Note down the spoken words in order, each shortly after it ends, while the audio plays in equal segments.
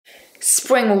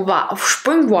spring vibe.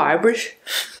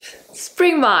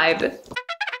 Spring vibe.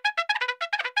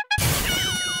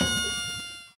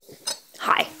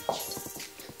 Hi.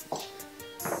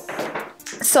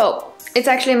 So, it's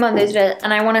actually Monday today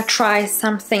and I want to try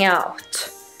something out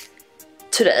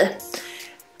today.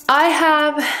 I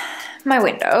have my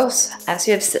windows, as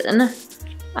you have seen.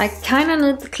 I kind of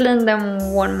need to clean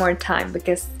them one more time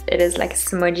because it is like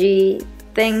smudgy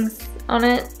things on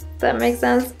it. That makes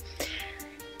sense.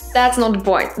 That's not the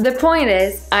point. The point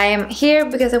is I am here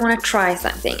because I want to try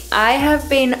something. I have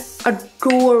been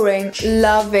adoring,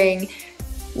 loving,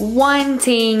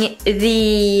 wanting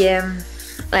the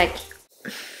like.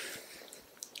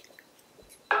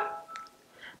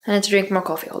 I need to drink more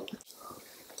coffee. Hold on.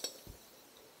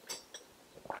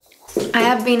 I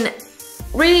have been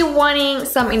really wanting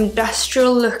some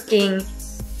industrial looking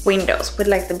windows with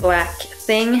like the black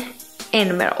thing in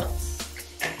the middle.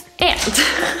 And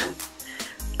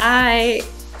I'm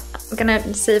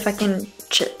gonna see if I can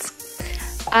cheat.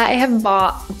 I have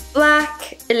bought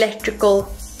black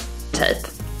electrical tape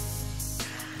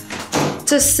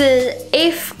to see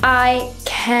if I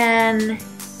can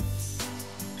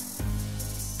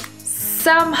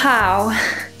somehow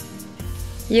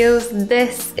use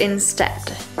this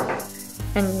instead.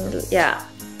 And yeah,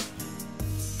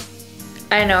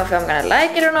 I don't know if I'm gonna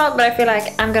like it or not, but I feel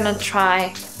like I'm gonna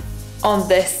try on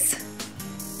this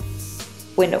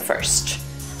window first,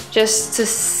 just to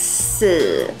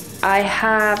see. I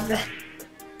have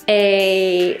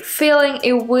a feeling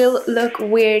it will look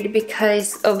weird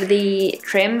because of the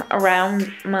trim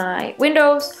around my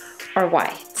windows are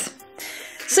white.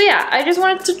 So yeah, I just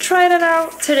wanted to try that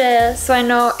out today so I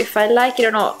know if I like it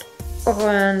or not,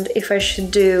 and if I should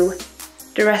do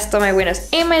the rest of my windows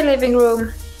in my living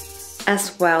room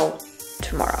as well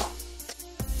tomorrow.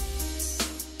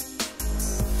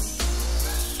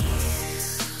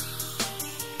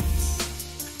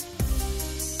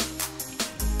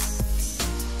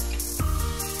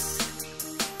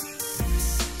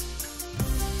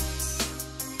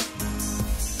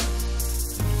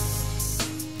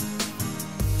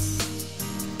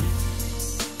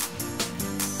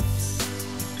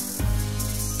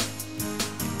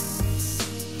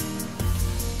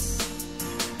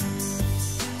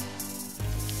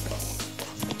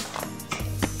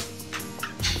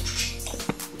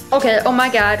 Okay, oh my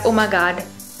god, oh my god.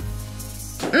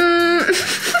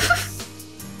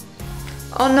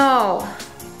 Oh no.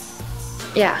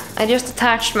 Yeah, I just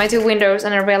attached my two windows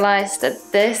and I realized that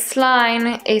this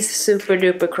line is super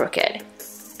duper crooked.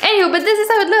 Anywho, but this is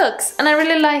how it looks and I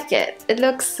really like it. It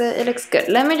looks good.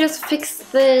 Let me just fix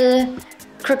the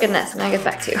crookedness and I'll get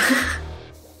back to you.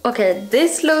 Okay,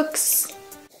 this looks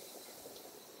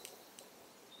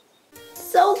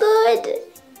so good.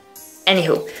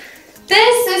 Anywho.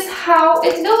 This is how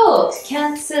it looks.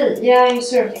 Can't see. Yeah, you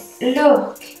sort of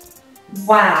look.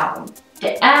 Wow.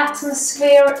 The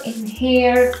atmosphere in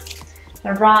here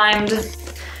rhymed.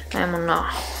 I'm on a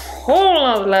whole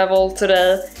other level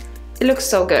today. It looks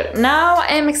so good. Now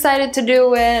I'm excited to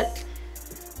do it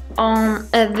on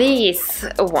these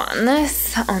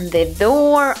ones. On the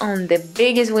door, on the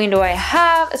biggest window I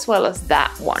have, as well as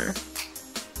that one.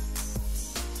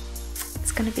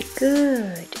 It's gonna be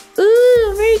good.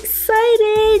 Ooh, very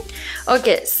excited!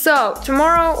 Okay, so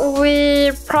tomorrow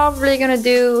we're probably gonna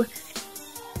do...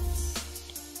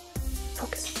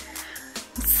 Focus.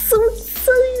 I'm so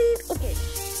excited! Okay.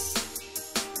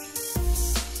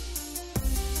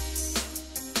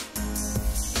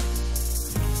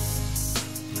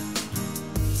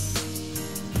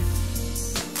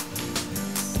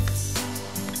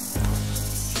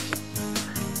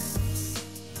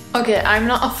 Okay, I'm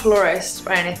not a florist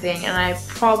or anything and I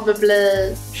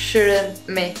probably shouldn't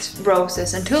mix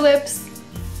roses and tulips,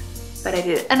 but I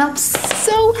did. And I'm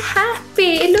so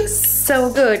happy! It looks so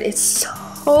good. It's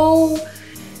so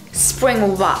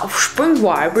spring vibe. Spring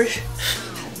vibe.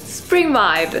 Spring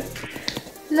vibe.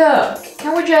 Look,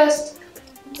 can we just...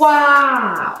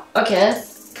 Wow! Okay,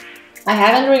 I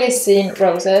haven't really seen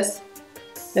roses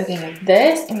looking like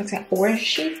this. It looks like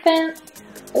orangey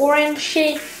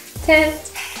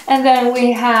tint. And then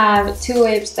we have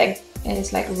tulips that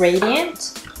is like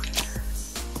radiant.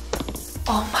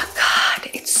 Oh my god,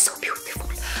 it's so beautiful.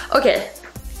 Okay,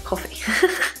 coffee.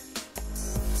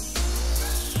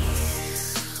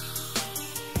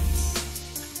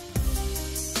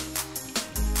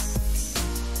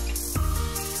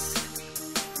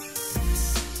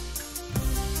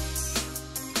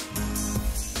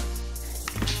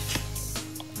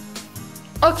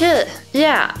 Okay,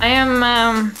 yeah, I am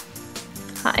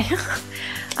hi.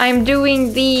 I'm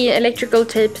doing the electrical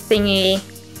tape thingy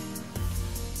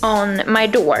on my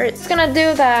door. It's gonna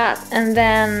do that and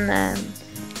then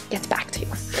get back to you.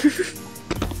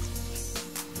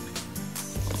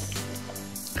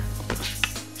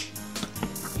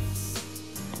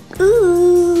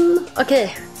 Ooh,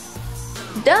 okay,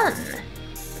 done.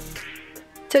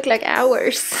 Took like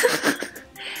hours.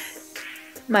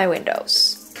 My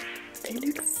windows, they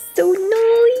look so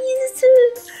nice.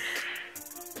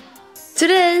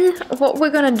 Today, what we're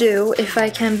gonna do, if I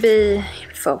can be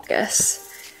in focus,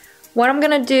 what I'm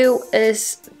gonna do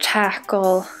is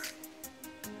tackle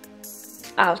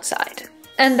outside.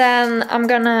 And then I'm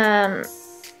gonna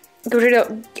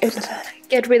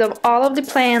get rid of all of the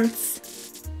plants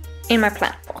in my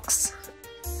plant box.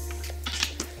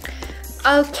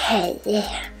 Okay,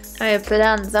 I put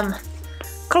on some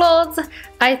clothes.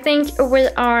 I think we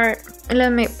are,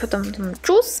 let me put on some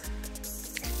shoes.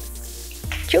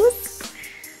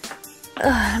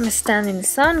 Let me stand in the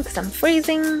sun because I'm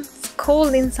freezing. It's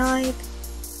cold inside.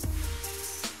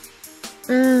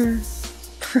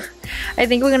 I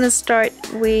think we're gonna start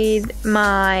with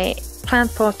my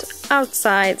plant pot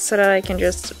outside so that I can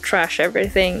just trash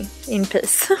everything in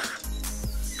peace.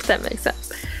 If that makes sense.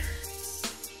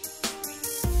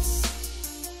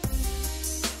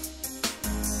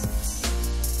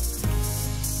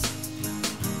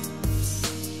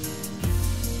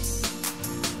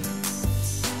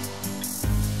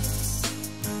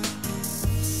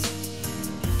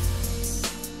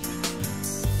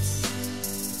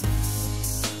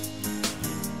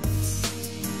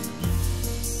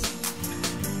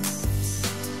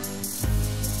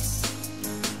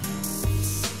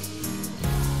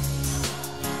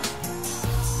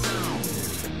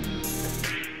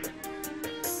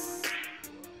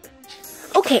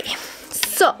 Okay,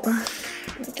 so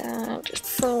that is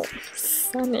so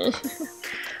sunny.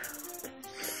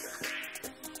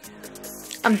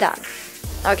 I'm done.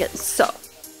 Okay, so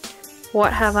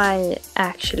what have I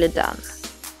actually done?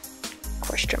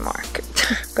 Question mark.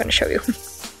 I'm gonna show you.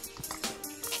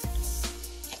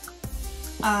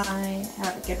 I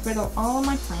have get rid of all of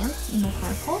my plants in my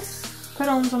plant pot. Put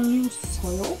on some new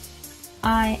soil.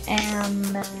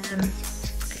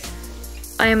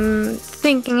 I'm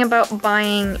thinking about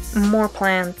buying more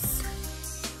plants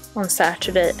on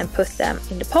Saturday and put them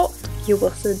in the pot. You will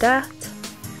see that.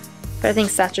 But I think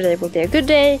Saturday will be a good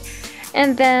day.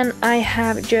 And then I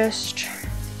have just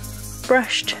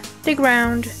brushed the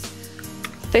ground,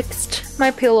 fixed my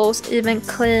pillows, even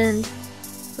cleaned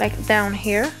like down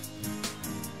here,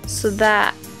 so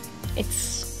that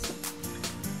it's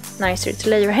nicer to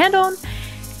lay your head on.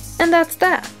 And that's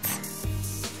that.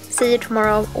 See you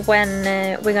tomorrow when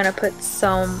we're gonna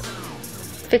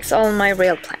fix all my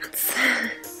real plants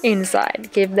inside.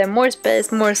 Give them more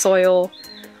space, more soil.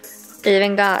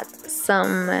 Even got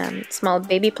some small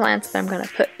baby plants that I'm gonna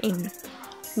put in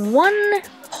one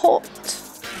pot.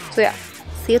 So yeah,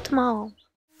 see you tomorrow.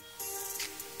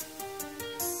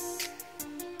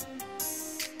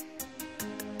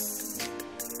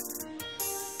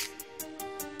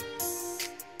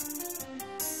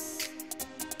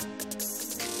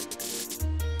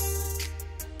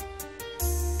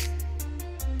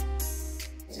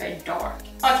 Very dark.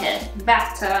 Okay,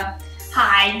 back to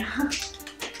hi.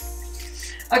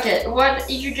 Okay,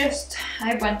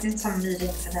 I went in some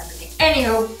meetings and everything.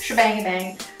 Anywho, shebang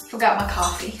bang, forgot my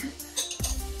coffee.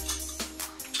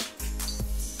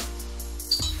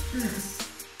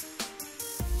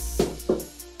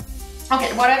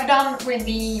 Okay, what I've done with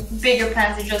the bigger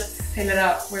plants is just fill it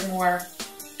up with more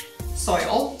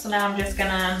soil. So now I'm just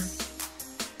gonna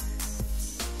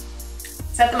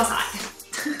set them aside.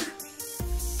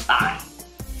 Bye.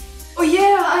 Oh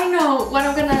yeah, I know what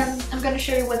I'm gonna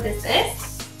show you what this is.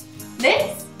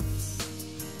 This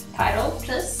title,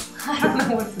 please. I don't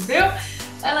know what to do.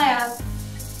 Then I have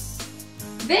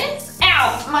this.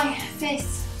 Ow, my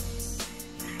face.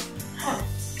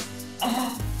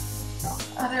 Oh,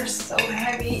 they're so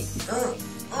heavy.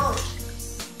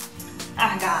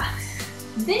 I got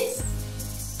this.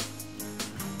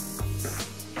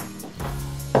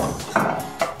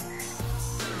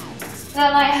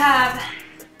 Then I have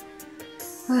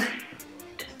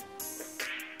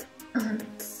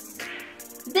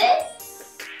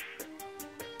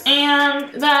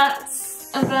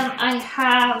this, and then I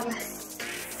have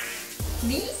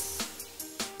these,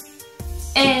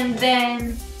 and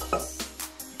then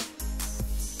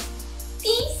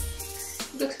these.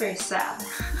 Looks very sad.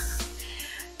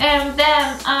 And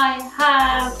then I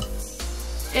have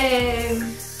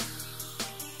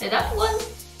that one.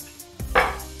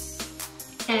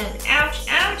 And ouch,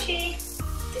 ouchie,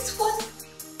 this one,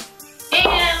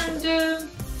 and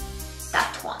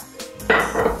that one,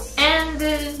 and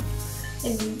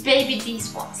And maybe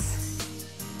these ones.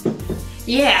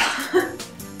 Yeah.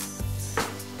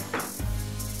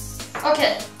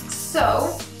 Okay,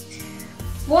 so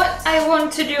what I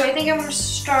want to do, I think I'm going to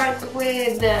start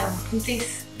with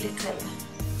this little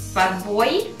bad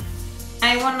boy.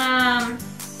 I want to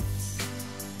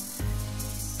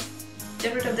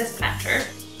get rid of this planter.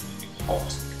 Pot.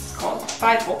 It's called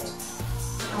tripod.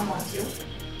 I want to.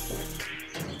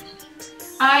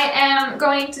 I am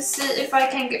going to see if I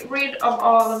can get rid of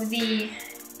all of the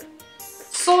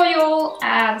soil,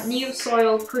 add new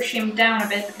soil, push him down a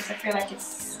bit because I feel like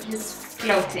he's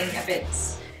floating a bit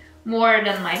more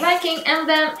than my liking, and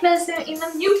then place him in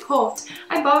a new pot.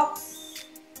 I bought...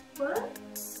 what?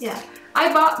 Yeah.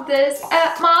 I bought this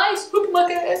at my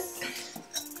supermarket.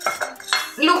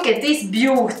 Look at this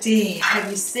beauty! Have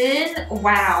you seen?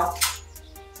 Wow!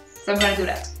 So I'm gonna do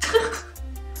that.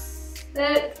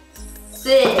 Let's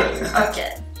see.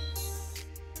 Okay.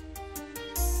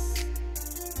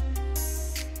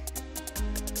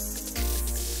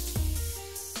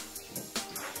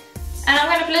 And I'm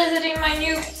gonna place it in my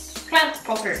new plant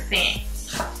potter thing.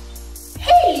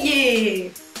 Hey yeah!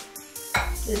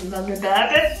 This is not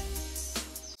bad.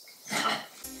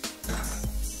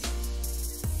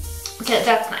 Okay,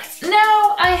 that's nice.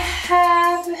 Now I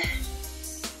have...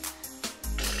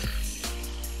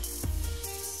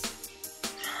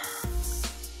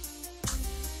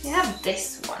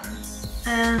 this one.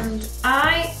 And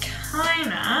I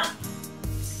kinda...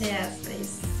 yes, they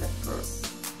separate.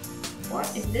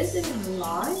 What? Is this even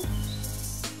live?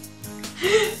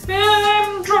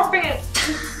 I'm dropping it!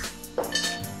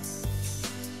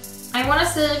 I wanna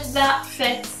see if that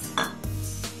fits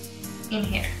in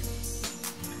here.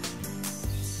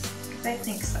 I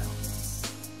think so.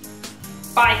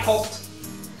 Bye, Colt.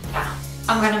 Yeah,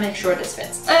 I'm gonna make sure this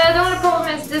fits. The only problem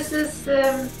is this is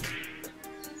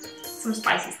some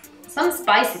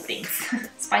spicy things.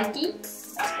 Spiky?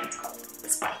 That's what it's called.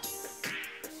 Spiky.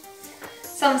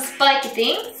 Some spiky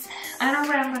things. I don't know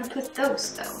where I'm gonna put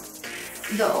those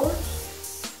though.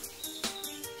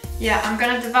 Yeah, I'm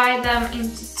gonna divide them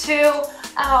into two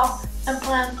and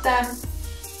plant them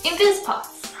in these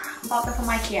pots. I bought them from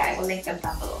IKEA. I will link them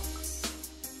down below.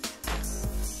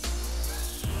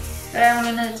 But I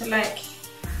only need to like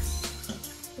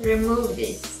remove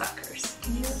these suckers.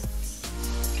 Can you?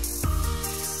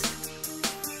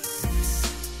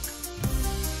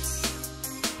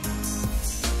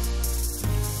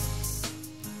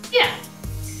 Yeah.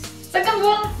 Second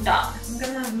one done. I'm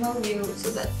gonna move you so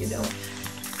that you don't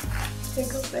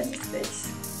take up any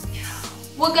space.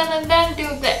 We're gonna then do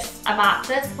this about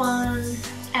this one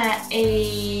at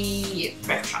a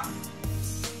thrift shop.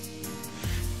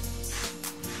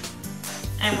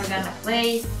 And we're gonna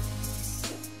place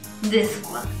this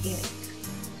one in it.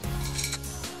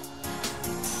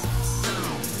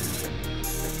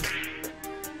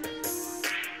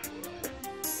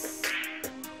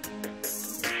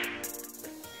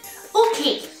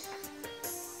 Okay.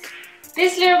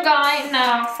 This little guy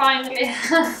now finally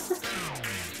has...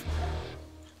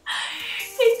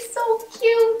 it's so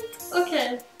cute!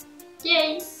 Okay.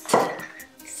 Yay!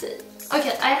 See.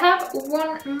 Okay, I have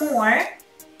one more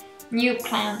new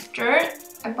planter.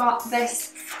 I bought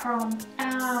this from...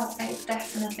 oh, I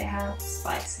definitely have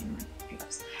spikes in my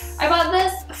fingers. I bought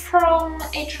this from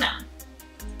H&M.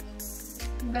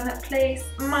 I'm gonna place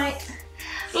my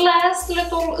last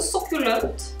little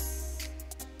succulent.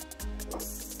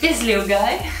 This little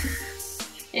guy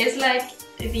is like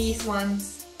these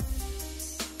ones,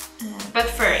 but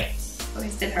furry, so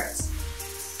it still hurts.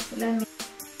 So let me...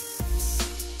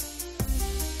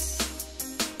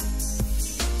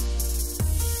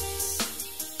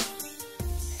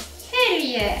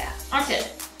 yeah, okay.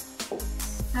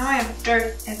 Now I have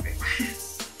dirt everywhere.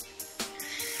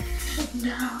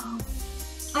 No.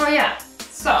 Oh yeah,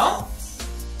 so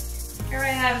here I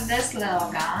have this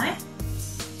little guy.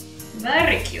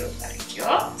 Very cute, very cute.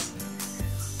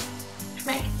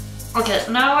 Okay,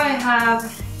 now I have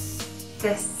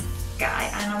this guy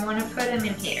and I want to put him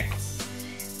in here.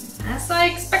 As I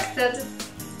expected,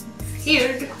 it's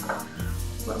weird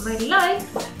for my life.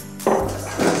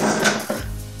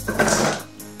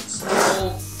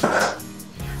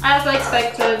 As I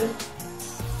expected,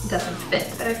 it doesn't fit,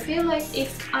 but I feel like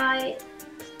if I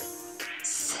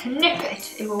snip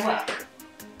it, it will work.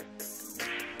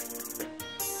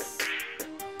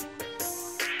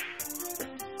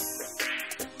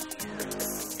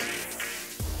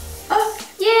 Oh,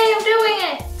 yay, I'm doing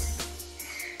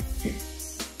it!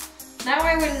 Now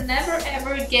I will never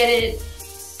ever get it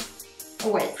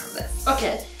away from this.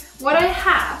 Okay, what I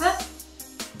have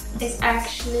is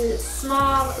actually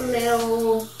small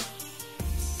little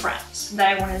friends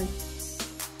that I want to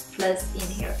place in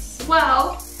here as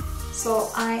well.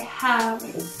 So I have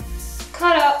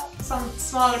cut up some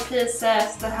smaller pieces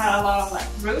that have a lot of like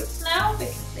roots now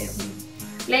because they've been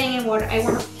laying in water. I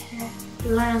want to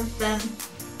plant them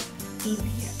in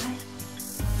here.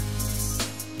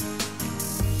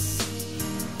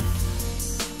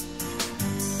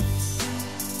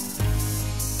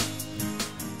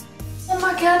 Oh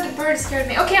my god, the bird scared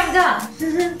me. Okay, I'm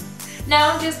done.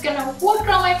 Now I'm just gonna water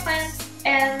all my plants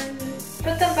and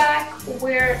put them back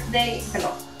where they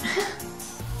belong.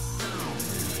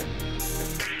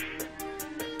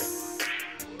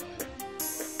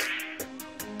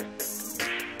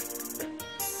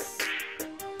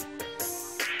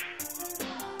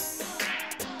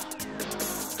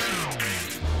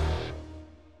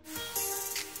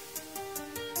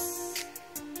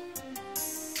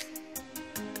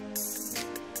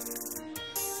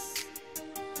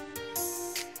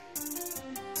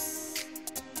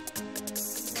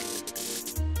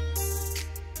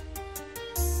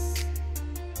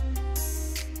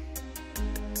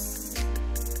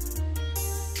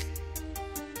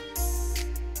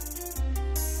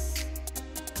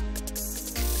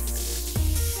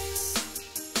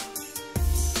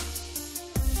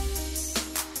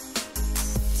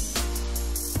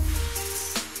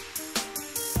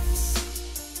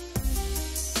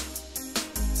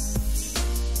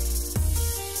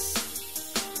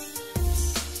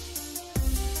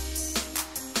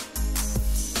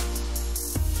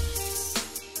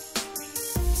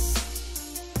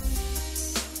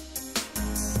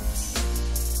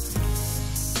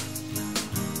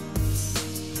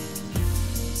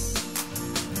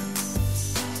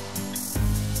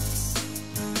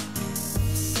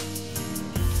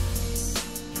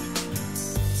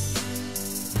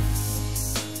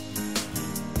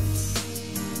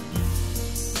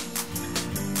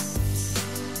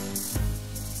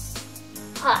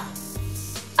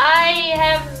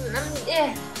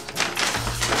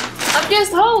 I'm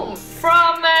just home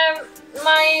from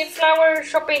my flower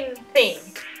shopping thing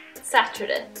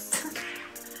Saturday.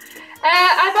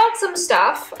 I bought some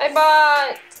stuff. I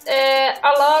bought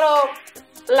a lot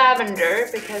of lavender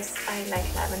because I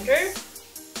like lavender.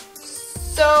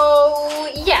 So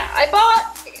yeah, I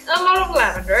bought a lot of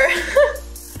lavender.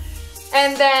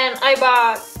 And then I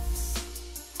bought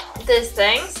these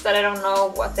things that I don't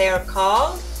know what they are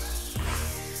called,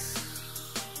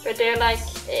 but they're like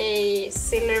a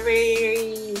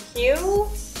silvery hue,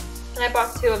 and I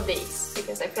bought 2 of these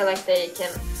because I feel like they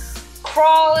can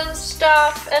crawl and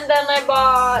stuff. And then I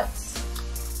bought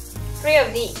 3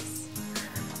 of these.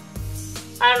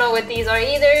 I don't know what these are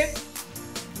either,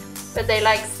 but they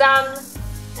like sun,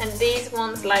 and these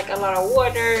ones like a lot of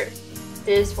water,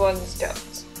 these ones don't.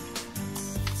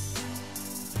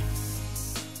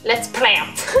 Let's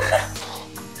plant!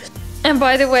 And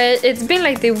by the way, it's been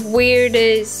like the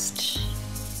weirdest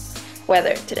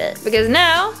weather today because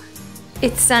now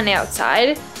it's sunny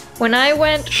outside. When I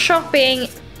went shopping,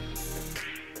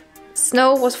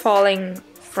 snow was falling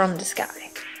from the sky.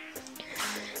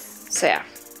 So yeah,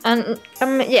 and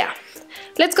yeah,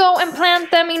 let's go and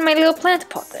plant them in my little plant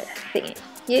pot thingy.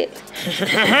 Yeah.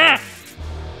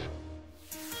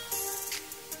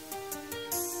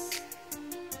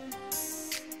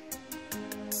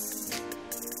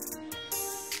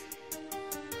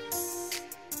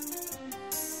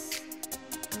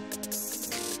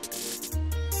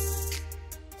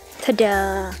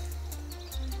 Ta-da!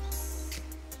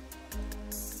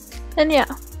 And yeah,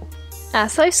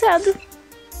 as I said,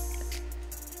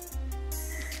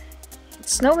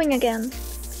 it's snowing again.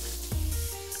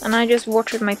 And I just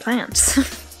watered my plants.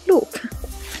 Look!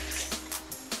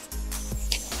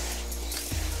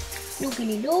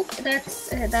 Lookily look, that's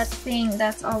that thing,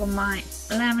 that's all of my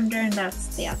lavender, and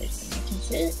that's the other thing you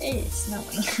can see. It's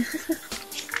snowing.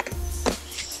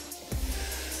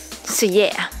 So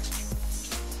yeah.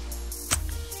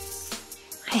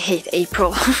 I hate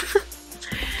April.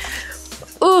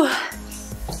 Ooh,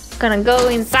 gonna go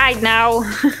inside now.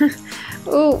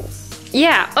 Ooh,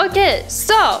 yeah, okay,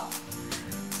 so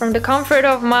from the comfort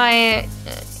of my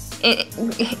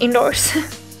indoors,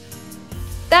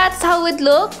 that's how it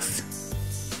looks.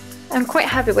 I'm quite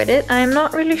happy with it. I'm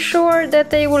not really sure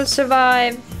that they will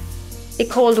survive a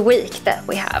cold week that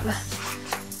we have,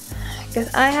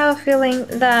 because I have a feeling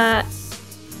that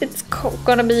it's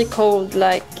gonna be cold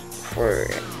like for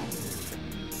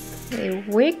a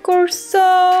week or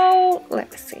so.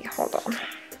 Let me see, hold on.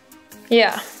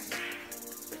 Yeah.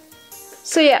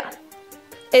 So yeah,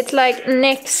 it's like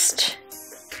next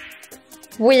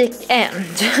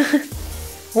weekend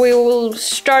we will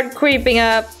start creeping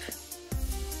up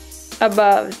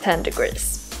above 10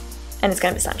 degrees. and it's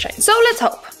gonna be sunshine. So let's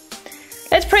hope.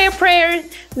 Let's pray a prayer.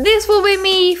 This will be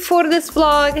me for this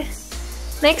vlog.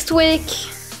 Next week,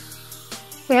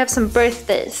 we have some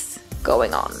birthdays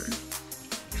going on.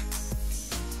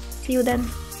 See you then.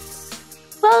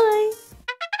 Bye!